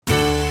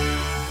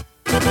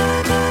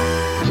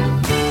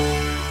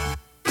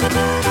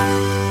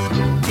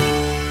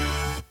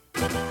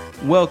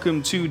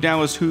Welcome to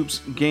Dallas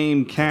Hoops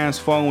Game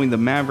Cast following the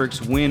Mavericks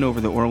win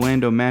over the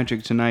Orlando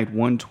Magic tonight,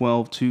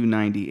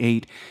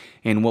 112-98,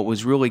 in what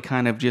was really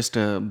kind of just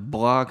a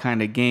blah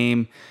kind of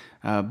game.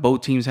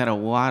 Both teams had a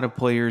lot of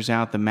players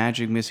out. The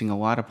Magic missing a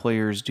lot of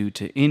players due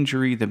to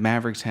injury. The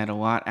Mavericks had a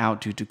lot out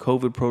due to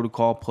COVID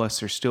protocol, plus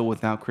they're still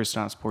without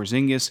Kristaps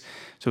Porzingis.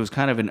 So it was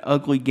kind of an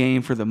ugly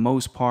game for the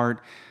most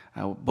part.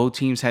 Both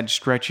teams had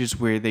stretches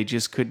where they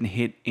just couldn't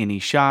hit any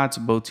shots.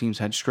 Both teams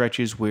had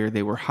stretches where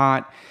they were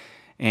hot.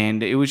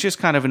 And it was just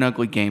kind of an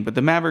ugly game. But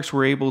the Mavericks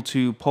were able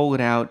to pull it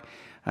out.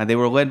 They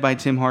were led by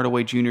Tim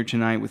Hardaway Jr.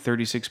 tonight with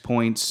 36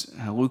 points.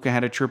 Luka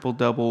had a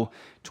triple-double,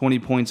 20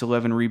 points,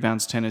 11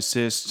 rebounds, 10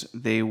 assists.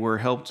 They were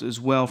helped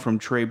as well from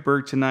Trey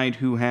Burke tonight,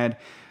 who had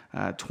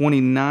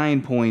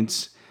 29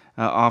 points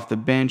off the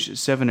bench,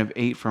 7 of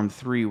 8 from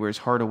 3, whereas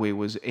Hardaway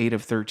was 8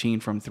 of 13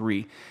 from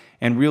 3.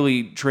 And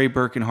really, Trey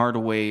Burke and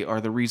Hardaway are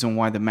the reason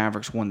why the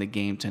Mavericks won the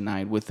game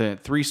tonight. With the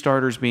three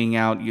starters being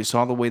out, you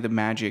saw the way the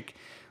Magic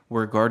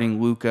were guarding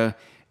Luka.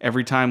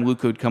 Every time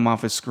Luka would come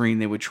off a screen,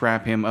 they would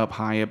trap him up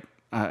high up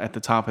at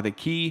the top of the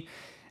key.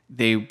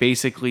 They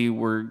basically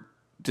were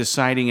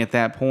deciding at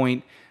that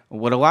point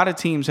what a lot of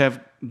teams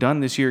have done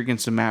this year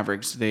against the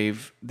Mavericks.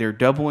 They're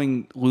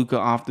doubling Luka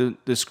off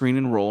the screen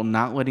and roll,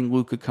 not letting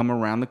Luka come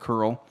around the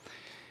curl,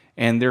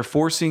 and they're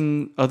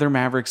forcing other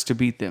Mavericks to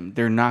beat them.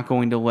 They're not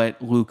going to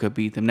let Luka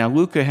beat them. Now,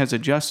 Luka has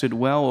adjusted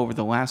well over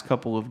the last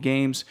couple of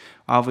games.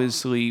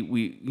 Obviously,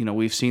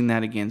 we've seen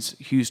that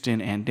against Houston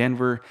and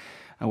Denver,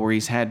 where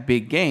he's had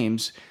big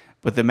games.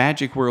 But the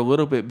Magic were a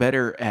little bit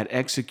better at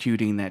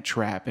executing that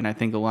trap, and I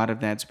think a lot of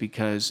that's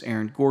because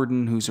Aaron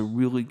Gordon, who's a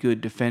really good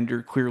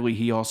defender, clearly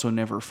he also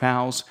never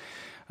fouls,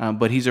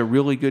 but he's a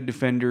really good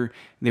defender.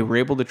 They were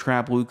able to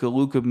trap Luka.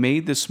 Luka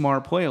made the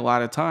smart play a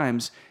lot of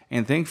times,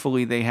 and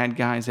thankfully they had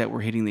guys that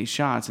were hitting these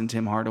shots in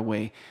Tim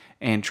Hardaway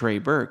and Trey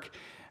Burke.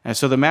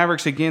 So the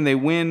Mavericks, again, they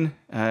win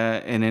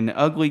in an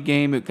ugly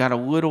game. It got a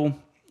little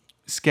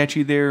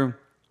sketchy there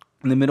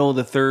in the middle of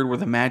the third where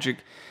the Magic,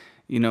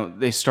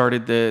 they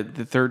started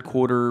the third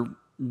quarter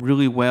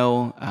really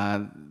well.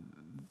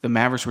 The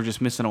Mavericks were just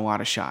missing a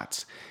lot of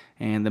shots.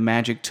 And the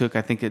Magic took,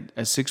 I think, a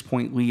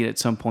 6-point lead at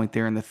some point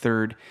there in the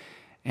third.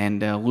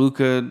 And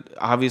Luka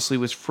obviously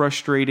was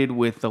frustrated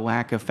with the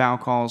lack of foul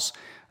calls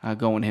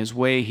going his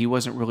way. He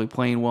wasn't really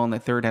playing well in the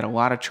third, had a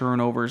lot of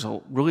turnovers,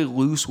 really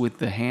loose with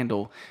the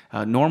handle.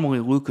 Normally,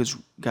 Luka's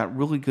got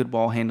really good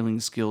ball handling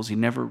skills. He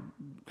never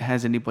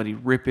has anybody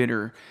rip it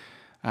or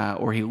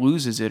he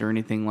loses it or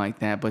anything like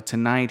that. But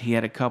tonight he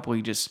had a couple.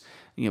 He just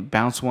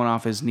bounced one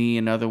off his knee,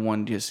 another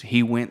one just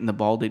he went and the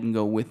ball didn't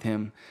go with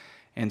him.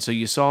 And so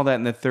you saw that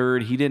in the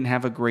third. He didn't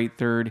have a great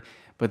third,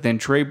 but then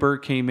Trey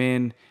Burke came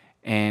in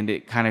and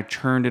it kind of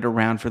turned it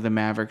around for the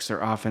Mavericks. Their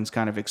offense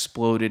kind of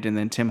exploded, and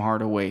then Tim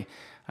Hardaway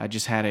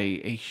just had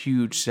a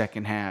huge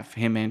second half,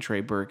 him and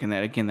Trey Burke, and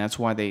that's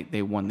why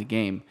they won the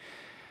game.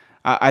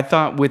 I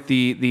thought with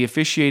the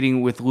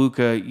officiating with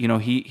Luka,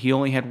 he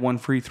only had one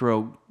free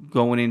throw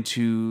going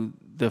into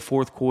the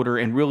fourth quarter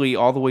and really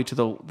all the way to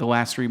the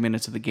last 3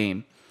 minutes of the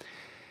game.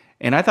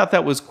 And I thought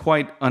that was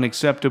quite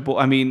unacceptable.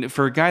 I mean,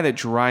 for a guy that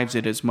drives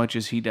it as much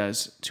as he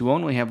does, to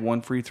only have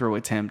one free throw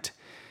attempt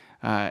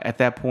at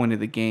that point of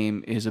the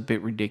game is a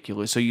bit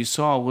ridiculous. So you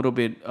saw a little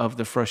bit of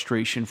the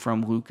frustration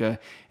from Luka,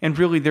 and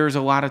really there's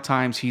a lot of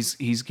times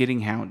he's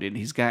getting hounded.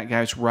 He's got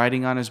guys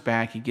riding on his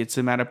back. He gets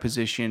them out of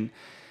position,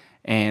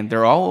 and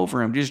they're all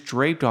over him, just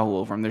draped all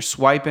over him. They're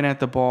swiping at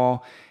the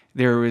ball.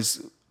 There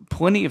was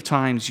plenty of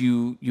times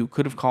you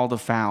could have called a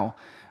foul,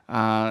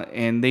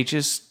 and they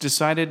just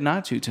decided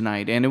not to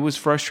tonight. And it was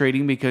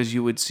frustrating because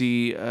you would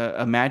see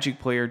a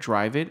Magic player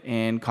drive it,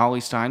 and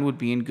Cauley Stein would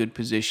be in good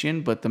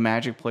position, but the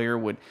Magic player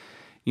would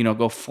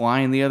go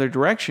flying the other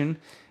direction,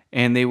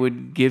 and they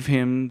would give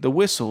him the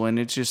whistle. And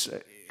it's just,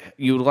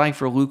 you would like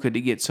for Luka to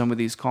get some of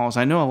these calls.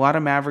 I know a lot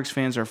of Mavericks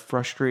fans are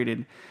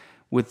frustrated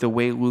with the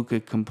way Luka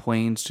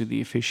complains to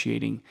the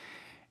officiating.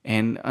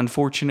 And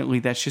unfortunately,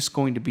 that's just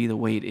going to be the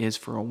way it is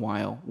for a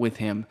while with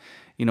him.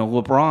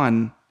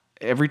 LeBron,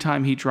 every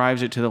time he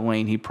drives it to the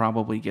lane, he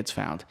probably gets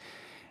fouled.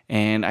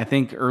 And I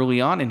think early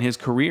on in his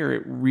career,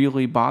 it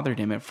really bothered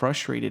him. It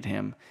frustrated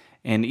him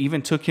and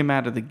even took him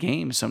out of the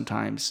game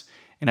sometimes.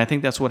 And I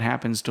think that's what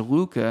happens to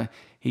Luka.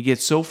 He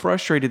gets so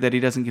frustrated that he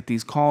doesn't get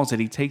these calls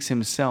that he takes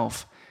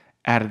himself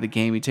out of the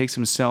game. He takes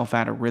himself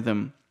out of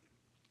rhythm.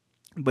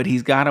 But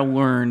he's got to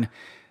learn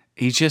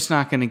he's just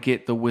not going to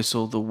get the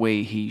whistle the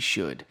way he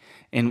should.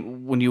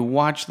 And when you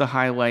watch the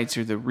highlights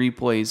or the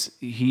replays,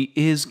 he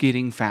is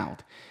getting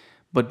fouled.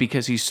 But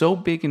because he's so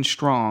big and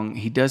strong,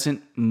 he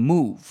doesn't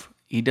move.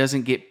 He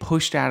doesn't get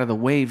pushed out of the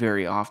way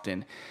very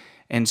often.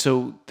 And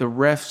so the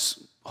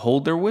refs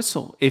hold their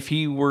whistle. If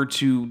he were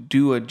to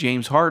do a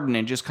James Harden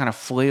and just kind of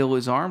flail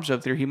his arms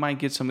up there, he might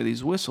get some of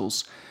these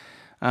whistles.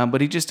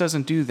 But he just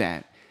doesn't do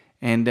that.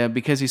 And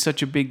because he's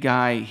such a big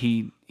guy,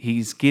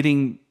 he's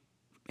getting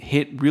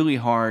hit really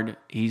hard.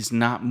 He's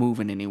not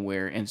moving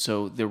anywhere. And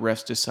so the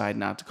refs decide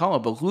not to call it.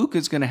 But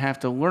Luka's going to have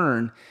to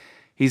learn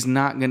he's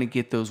not going to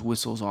get those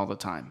whistles all the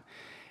time.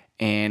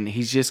 And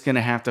he's just going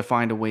to have to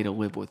find a way to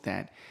live with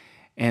that.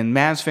 And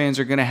Mavs fans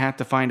are going to have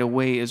to find a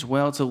way as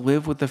well to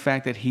live with the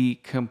fact that he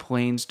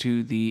complains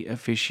to the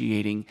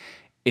officiating.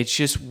 It's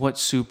just what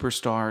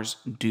superstars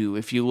do.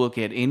 If you look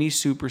at any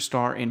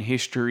superstar in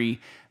history,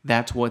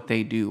 that's what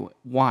they do.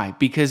 Why?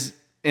 Because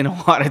in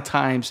a lot of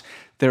times,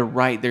 they're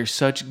right. They're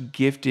such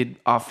gifted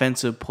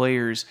offensive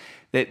players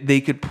that they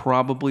could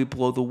probably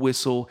blow the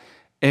whistle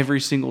every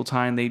single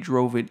time they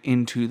drove it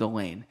into the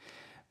lane.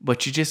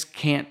 But you just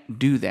can't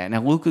do that.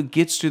 Now, Luka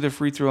gets to the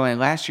free throw line.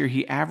 Last year,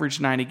 he averaged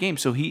 90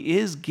 games, so he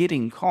is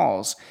getting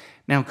calls.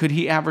 Now, could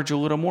he average a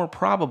little more?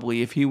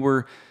 Probably. If he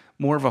were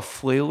more of a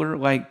flailer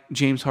like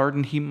James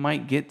Harden, he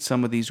might get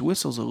some of these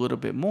whistles a little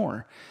bit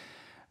more.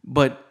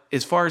 But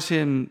as far as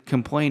him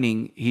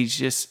complaining, it's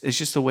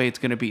just the way it's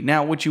going to be.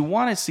 Now, what you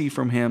want to see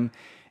from him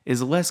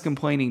is less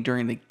complaining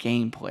during the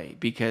gameplay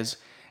because,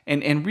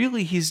 and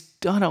really, he's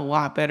done a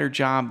lot better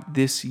job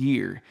this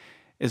year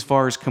as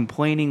far as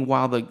complaining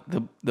while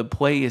the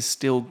play is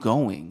still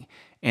going.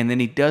 And then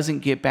he doesn't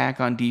get back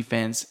on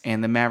defense,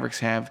 and the Mavericks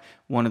have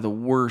one of the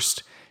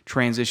worst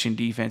transition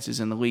defenses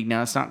in the league.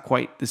 Now, it's not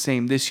quite the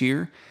same this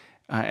year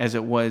as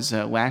it was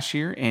last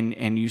year,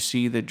 and you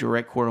see the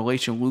direct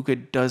correlation. Luka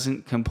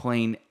doesn't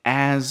complain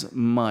as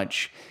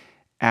much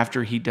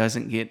after he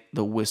doesn't get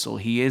the whistle.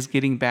 He is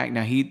getting back.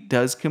 Now, he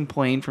does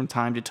complain from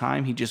time to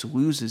time. He just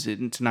loses it,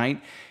 and tonight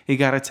he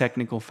got a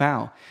technical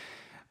foul.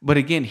 But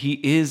again, he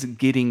is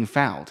getting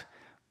fouled.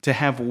 To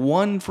have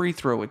one free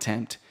throw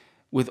attempt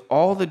with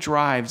all the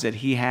drives that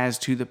he has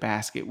to the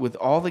basket, with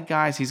all the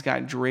guys he's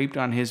got draped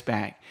on his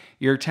back,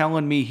 you're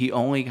telling me he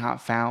only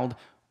got fouled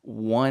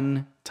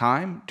one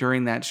time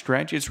during that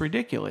stretch? It's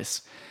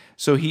ridiculous.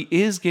 So he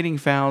is getting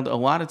fouled. A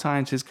lot of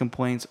times his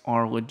complaints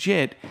are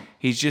legit.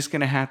 He's just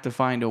going to have to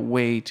find a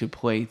way to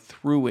play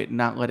through it,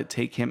 not let it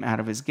take him out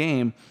of his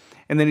game.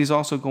 And then he's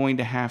also going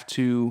to have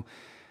to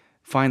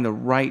find the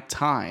right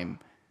time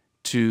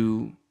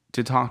to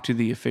talk to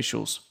the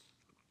officials.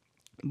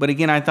 But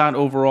again, I thought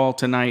overall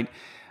tonight,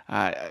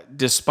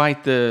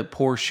 despite the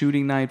poor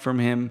shooting night from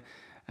him,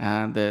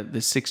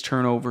 the 6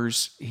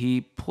 turnovers,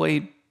 he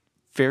played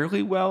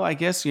fairly well. I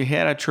guess he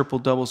had a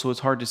triple-double, so it's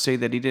hard to say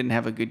that he didn't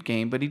have a good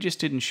game, but he just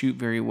didn't shoot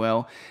very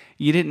well.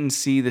 You didn't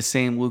see the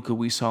same Luka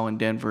we saw in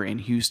Denver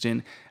and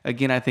Houston.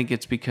 Again, I think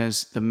it's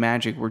because the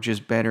Magic were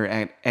just better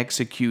at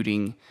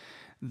executing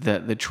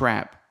the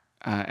trap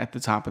at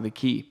the top of the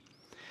key.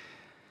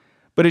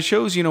 But it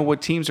shows,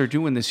 what teams are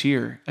doing this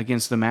year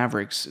against the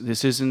Mavericks.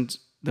 This isn't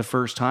the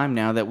first time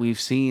now that we've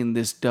seen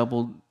this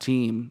double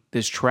team,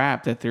 this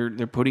trap that they're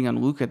putting on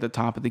Luka at the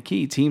top of the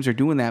key. Teams are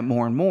doing that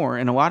more and more,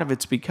 and a lot of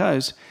it's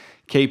because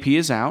KP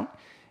is out,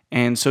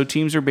 and so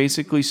teams are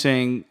basically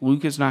saying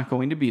Luka's not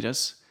going to beat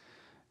us.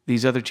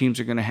 These other teams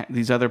are going to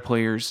these other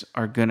players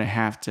are going to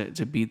have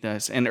to beat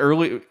us. And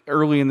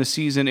early in the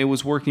season, it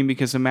was working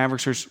because the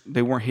Mavericks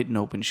they weren't hitting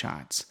open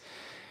shots.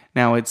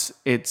 Now,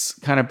 it's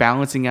kind of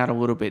balancing out a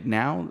little bit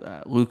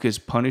now. Luka's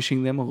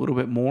punishing them a little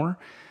bit more.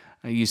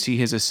 You see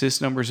his assist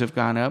numbers have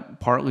gone up,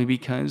 partly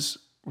because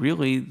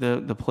really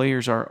the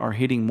players are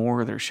hitting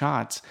more of their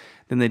shots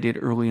than they did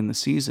early in the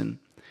season.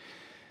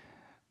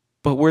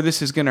 But where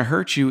this is going to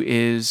hurt you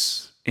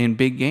is in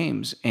big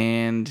games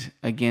and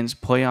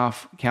against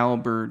playoff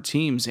caliber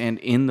teams, and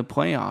in the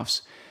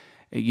playoffs.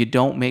 You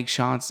don't make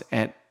shots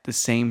at the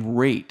same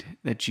rate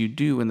that you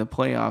do in the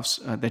playoffs,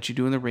 that you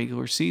do in the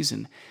regular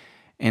season.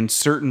 And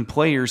certain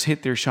players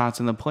hit their shots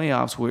in the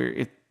playoffs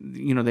where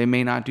they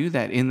may not do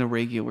that in the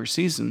regular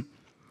season.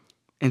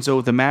 And so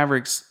if the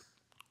Mavericks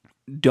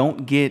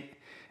don't get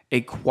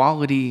a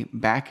quality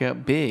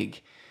backup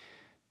big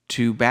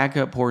to back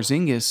up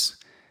Porzingis,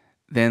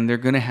 then they're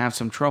going to have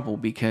some trouble,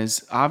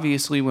 because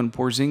obviously when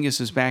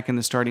Porzingis is back in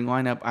the starting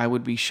lineup, I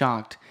would be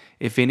shocked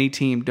if any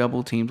team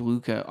double-teamed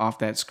Luka off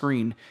that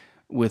screen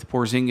with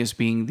Porzingis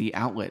being the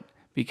outlet,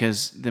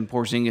 because then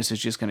Porzingis is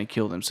just going to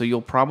kill them. So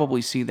you'll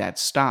probably see that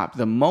stop.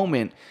 The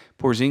moment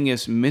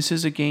Porzingis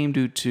misses a game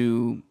due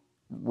to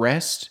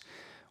rest,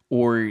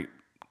 or,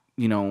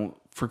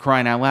 for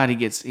crying out loud, he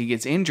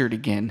gets injured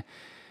again,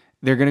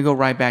 they're going to go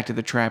right back to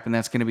the trap, and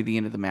that's going to be the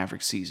end of the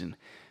Mavericks season.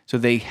 So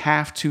they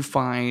have to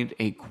find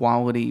a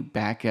quality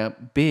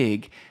backup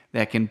big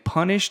that can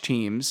punish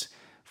teams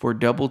for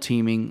double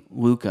teaming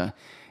Luka.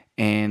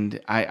 And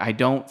I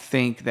don't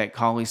think that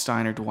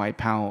Cauley-Stein or Dwight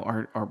Powell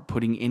are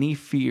putting any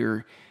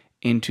fear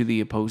into the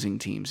opposing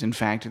teams. In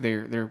fact,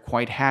 they're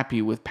quite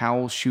happy with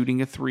Powell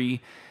shooting a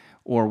three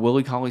or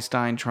Willie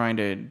Cauley-Stein trying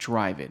to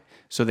drive it.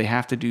 So they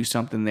have to do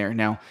something there.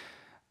 Now,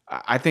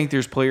 I think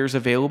there's players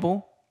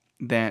available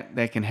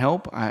that can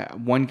help.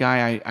 One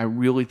guy I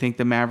really think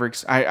the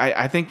Mavericks,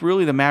 I think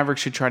really the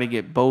Mavericks should try to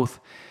get both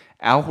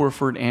Al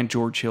Horford and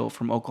George Hill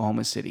from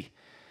Oklahoma City.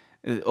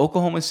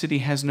 Oklahoma City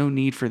has no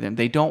need for them.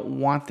 They don't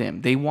want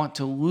them. They want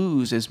to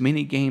lose as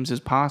many games as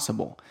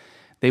possible.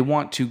 They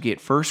want to get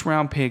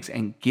first-round picks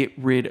and get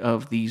rid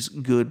of these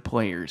good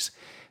players.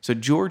 So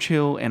George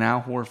Hill and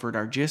Al Horford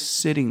are just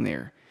sitting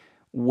there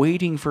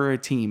waiting for a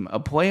team,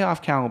 a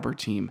playoff caliber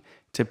team,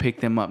 to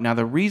pick them up. Now,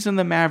 the reason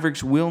the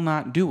Mavericks will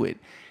not do it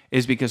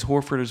is because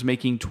Horford is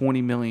making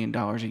 $20 million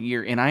a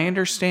year. And I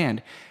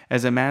understand,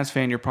 as a Mavs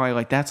fan, you're probably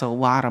like, that's a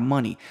lot of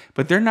money.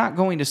 But they're not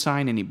going to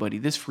sign anybody.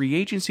 This free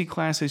agency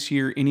class this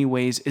year,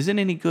 anyways, isn't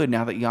any good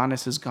now that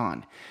Giannis is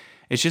gone.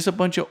 It's just a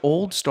bunch of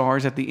old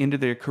stars at the end of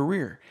their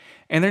career.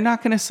 And they're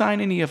not going to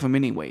sign any of them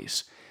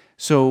anyways.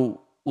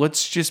 So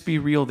let's just be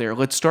real there.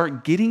 Let's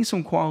start getting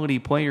some quality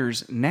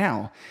players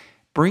now.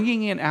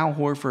 Bringing in Al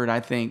Horford,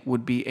 I think,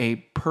 would be a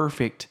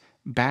perfect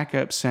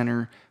backup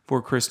center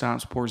for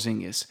Kristaps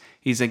Porzingis.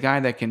 He's a guy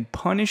that can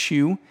punish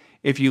you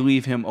if you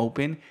leave him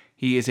open.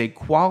 He is a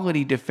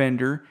quality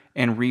defender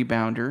and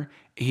rebounder.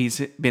 He's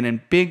been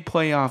in big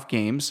playoff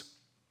games.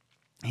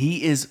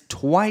 He is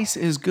twice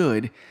as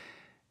good,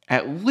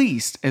 at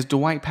least, as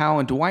Dwight Powell.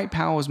 And Dwight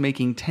Powell is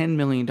making $10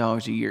 million a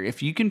year.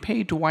 If you can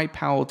pay Dwight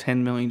Powell $10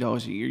 million a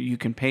year, you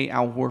can pay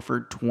Al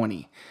Horford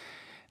 $20.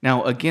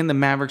 Now, again, the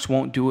Mavericks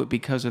won't do it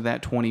because of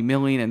that $20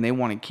 million, and they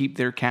want to keep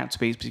their cap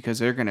space because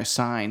they're going to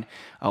sign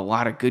a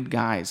lot of good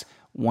guys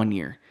one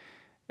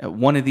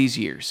of these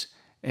years.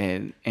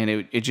 And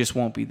it just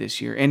won't be this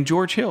year. And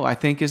George Hill, I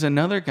think, is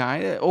another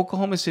guy.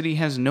 Oklahoma City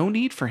has no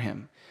need for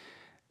him.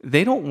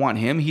 They don't want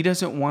him. He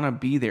doesn't want to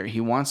be there.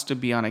 He wants to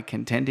be on a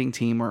contending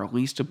team or at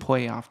least a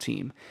playoff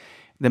team.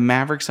 The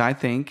Mavericks, I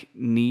think,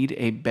 need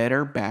a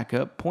better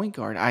backup point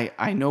guard.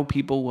 I know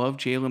people love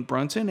Jalen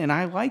Brunson, and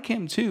I like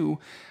him too.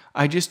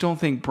 I just don't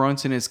think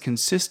Brunson is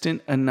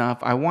consistent enough.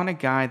 I want a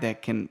guy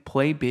that can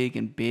play big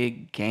in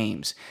big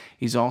games.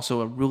 He's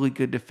also a really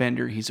good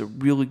defender. He's a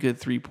really good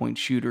three-point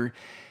shooter,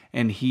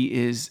 and he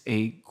is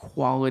a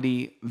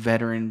quality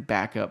veteran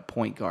backup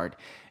point guard.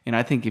 And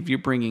I think if you're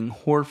bringing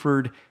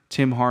Horford,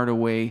 Tim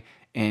Hardaway,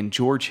 and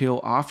George Hill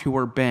off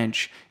your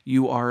bench,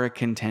 you are a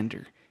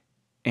contender.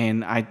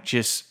 And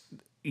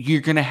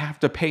you're going to have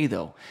to pay,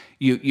 though.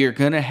 You're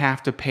going to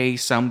have to pay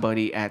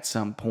somebody at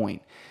some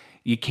point.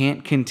 You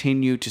can't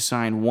continue to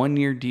sign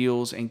one-year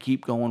deals and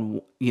keep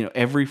going,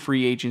 every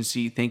free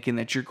agency thinking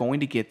that you're going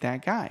to get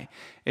that guy.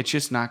 It's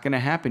just not going to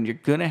happen. You're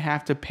going to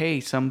have to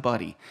pay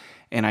somebody.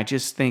 And I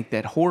just think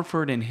that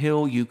Horford and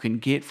Hill you can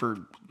get for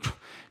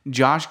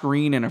Josh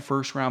Green and a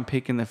first-round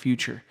pick in the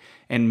future.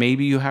 And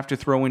maybe you have to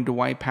throw in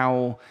Dwight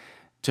Powell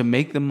to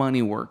make the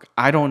money work.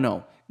 I don't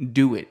know.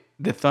 Do it.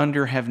 The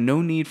Thunder have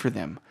no need for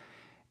them.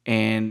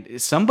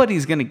 And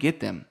somebody's going to get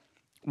them.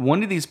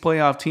 One of these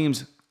playoff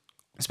teams,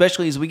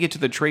 especially as we get to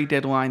the trade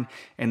deadline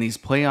and these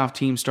playoff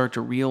teams start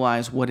to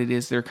realize what it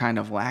is they're kind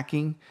of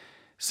lacking,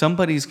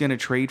 somebody's going to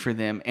trade for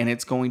them, and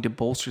it's going to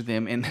bolster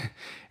them. And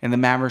the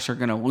Mavericks are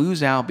going to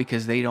lose out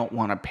because they don't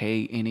want to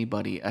pay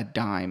anybody a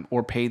dime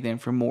or pay them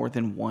for more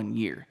than 1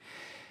 year.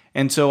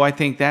 And so I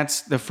think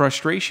that's the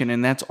frustration,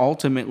 and that's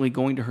ultimately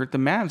going to hurt the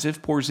Mavs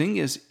if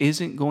Porzingis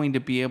isn't going to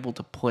be able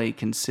to play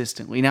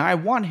consistently. Now, I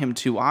want him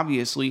to.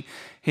 Obviously,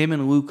 him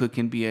and Luka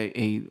can be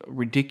a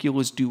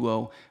ridiculous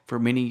duo for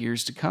many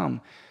years to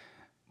come.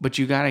 But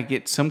you got to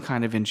get some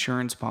kind of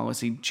insurance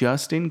policy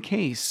just in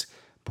case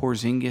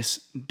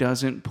Porzingis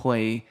doesn't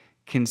play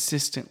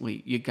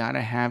consistently. You got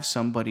to have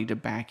somebody to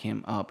back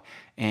him up.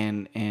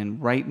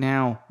 And right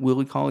now,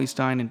 Willie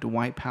Cauley-Stein and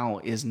Dwight Powell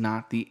is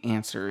not the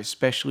answer,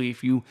 especially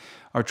if you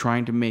are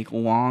trying to make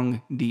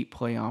long, deep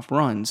playoff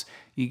runs.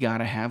 You got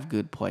to have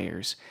good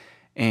players.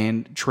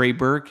 And Trey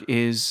Burke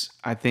is,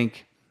 I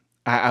think,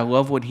 I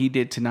love what he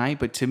did tonight,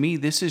 but to me,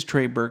 this is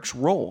Trey Burke's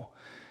role.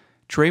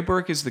 Trey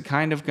Burke is the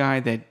kind of guy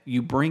that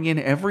you bring in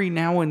every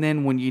now and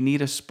then when you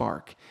need a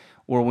spark,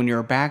 or when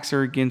your backs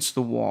are against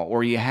the wall,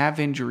 or you have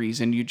injuries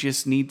and you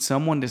just need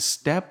someone to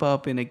step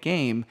up in a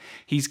game.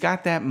 He's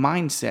got that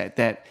mindset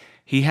that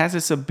he has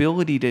this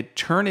ability to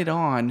turn it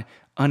on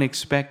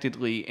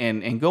unexpectedly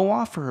and go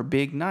off for a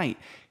big night.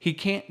 He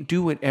can't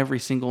do it every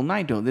single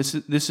night, though. This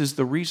is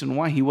the reason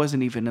why he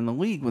wasn't even in the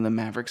league when the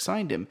Mavericks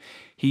signed him.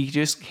 He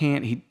just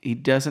can't. He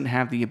doesn't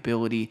have the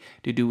ability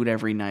to do it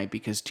every night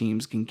because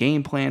teams can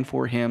game plan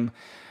for him.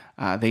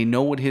 They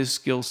know what his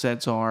skill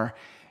sets are,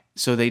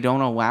 so they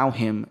don't allow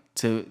him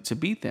to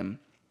beat them.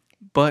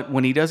 But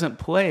when he doesn't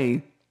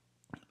play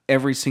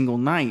every single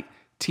night,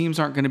 teams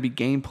aren't going to be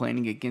game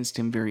planning against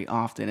him very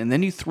often. And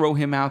then you throw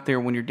him out there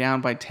when you're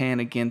down by 10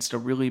 against a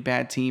really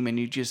bad team and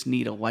you just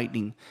need a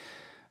lightning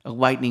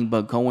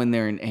bug. Go in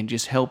there and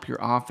just help your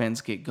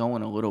offense get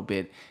going a little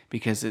bit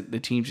because the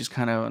team's just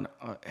kind of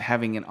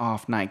having an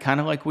off night. Kind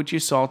of like what you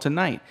saw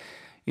tonight.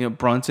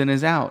 Brunson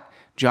is out.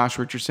 Josh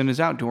Richardson is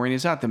out. Dorian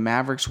is out. The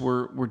Mavericks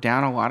were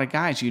down a lot of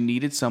guys. You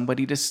needed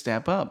somebody to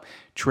step up.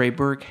 Trey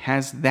Burke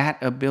has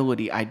that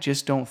ability. I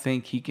just don't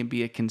think he can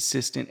be a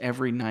consistent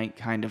every night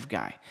kind of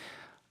guy.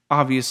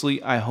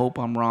 Obviously, I hope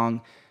I'm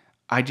wrong.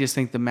 I just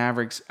think the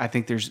Mavericks, I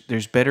think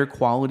there's better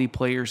quality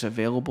players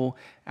available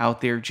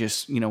out there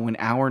just, an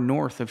hour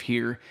north of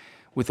here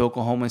with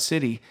Oklahoma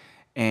City.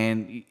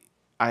 And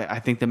I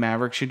think the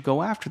Mavericks should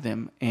go after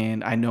them.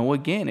 And I know,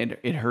 again,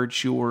 it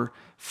hurts your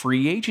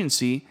free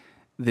agency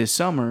this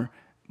summer,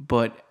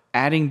 but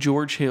adding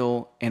George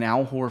Hill and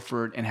Al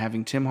Horford and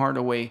having Tim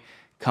Hardaway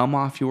come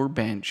off your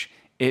bench,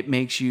 it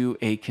makes you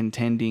a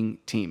contending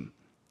team.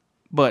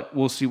 But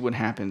we'll see what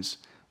happens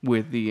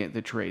with the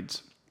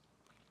trades.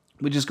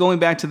 But just going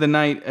back to the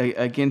night,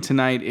 again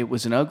tonight, it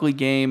was an ugly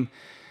game.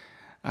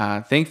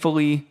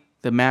 Thankfully,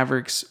 the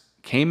Mavericks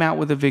came out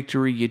with a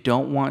victory. You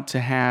don't want to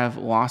have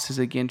losses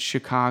against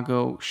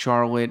Chicago,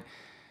 Charlotte,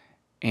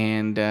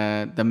 and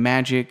the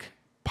Magic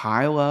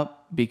pile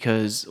up,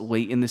 because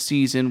late in the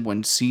season,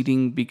 when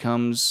seeding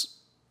becomes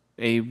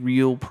a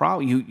real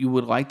problem, you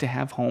would like to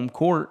have home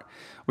court,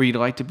 or you'd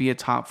like to be a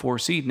top 4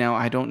 seed. Now,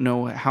 I don't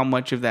know how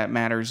much of that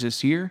matters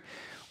this year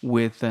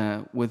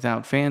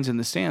without fans in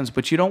the stands,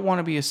 but you don't want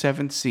to be a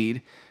 7th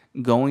seed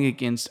going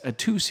against a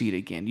 2 seed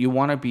again. You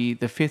want to be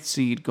the 5th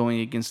seed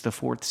going against the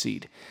 4th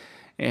seed,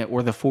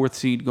 or the 4th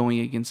seed going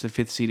against the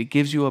 5th seed. It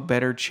gives you a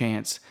better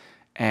chance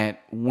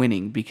at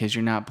winning, because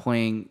you're not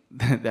playing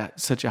that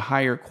such a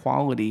higher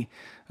quality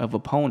of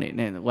opponent.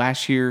 And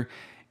last year,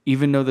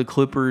 even though the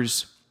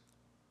Clippers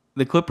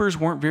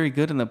weren't very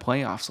good in the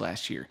playoffs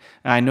last year.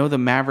 I know the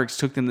Mavericks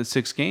took them to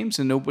 6 games,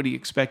 and nobody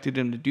expected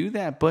them to do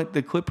that, but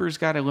the Clippers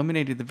got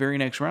eliminated the very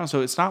next round.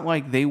 So it's not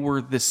like they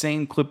were the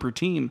same Clipper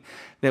team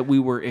that we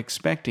were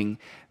expecting.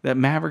 The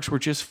Mavericks were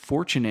just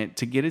fortunate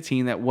to get a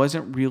team that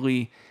wasn't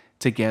really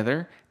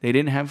together. They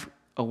didn't have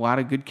a lot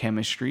of good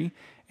chemistry,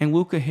 and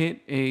Luka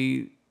hit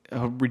a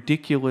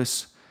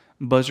ridiculous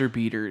buzzer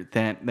beater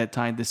that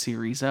tied the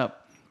series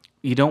up.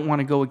 You don't want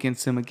to go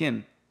against them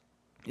again,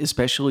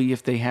 especially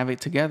if they have it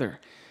together.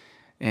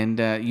 And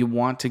you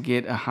want to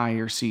get a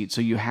higher seed.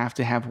 So you have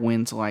to have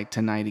wins like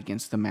tonight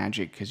against the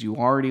Magic, because you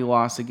already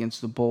lost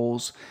against the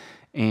Bulls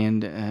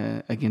and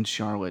against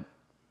Charlotte.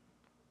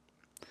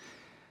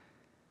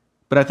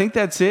 But I think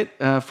that's it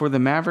for the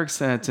Mavericks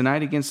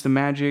tonight against the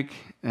Magic.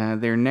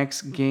 Their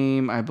next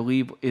game, I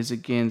believe, is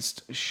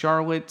against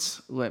Charlotte.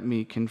 Let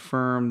me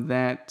confirm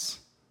that.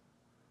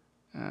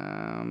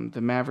 The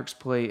Mavericks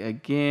play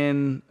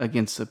again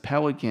against the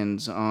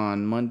Pelicans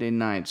on Monday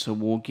night. So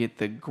we'll get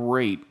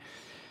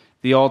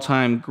the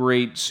all-time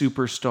great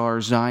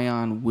superstar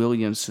Zion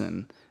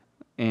Williamson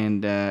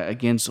and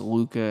against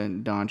Luka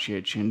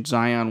Doncic. And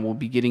Zion will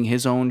be getting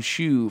his own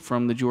shoe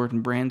from the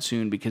Jordan brand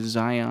soon, because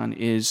Zion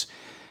is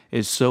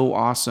so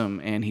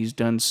awesome, and he's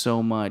done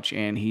so much,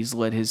 and he's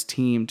led his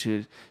team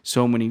to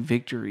so many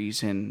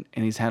victories, and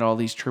he's had all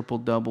these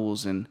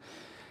triple-doubles, and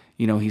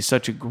he's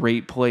such a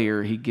great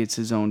player. He gets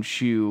his own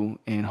shoe,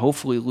 and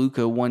hopefully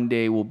Luka one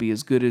day will be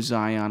as good as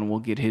Zion, will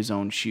get his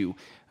own shoe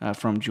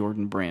from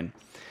Jordan Brand.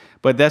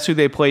 But that's who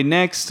they play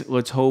next.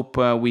 Let's hope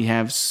we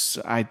have,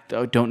 I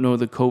don't know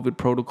the COVID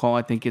protocol.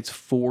 I think it's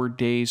 4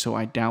 days, so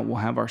I doubt we'll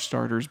have our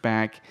starters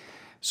back.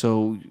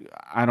 So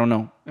I don't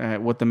know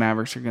what the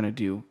Mavericks are going to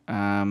do.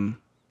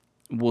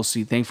 We'll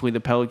see. Thankfully, the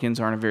Pelicans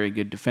aren't a very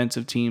good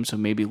defensive team, so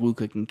maybe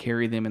Luka can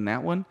carry them in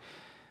that one.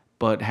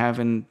 But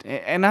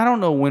and I don't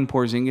know when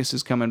Porzingis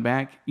is coming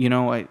back.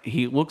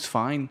 He looks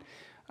fine.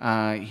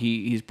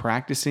 He's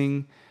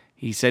practicing.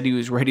 He said he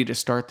was ready to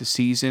start the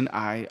season.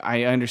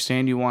 I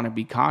understand you want to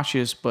be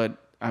cautious, but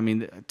I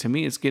mean, to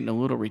me, it's getting a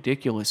little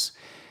ridiculous.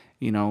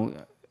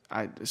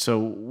 So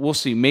we'll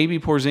see. Maybe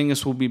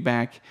Porzingis will be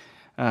back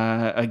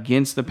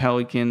against the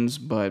Pelicans,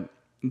 but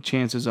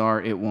chances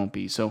are it won't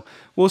be. So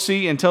we'll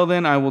see. Until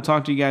then, I will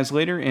talk to you guys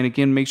later. And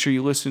again, make sure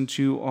you listen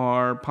to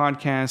our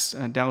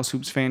podcast, Dallas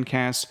Hoops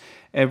Fancast,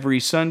 every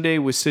Sunday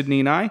with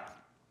Sydney and I.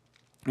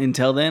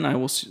 Until then, I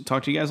will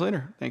talk to you guys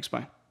later. Thanks.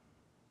 Bye.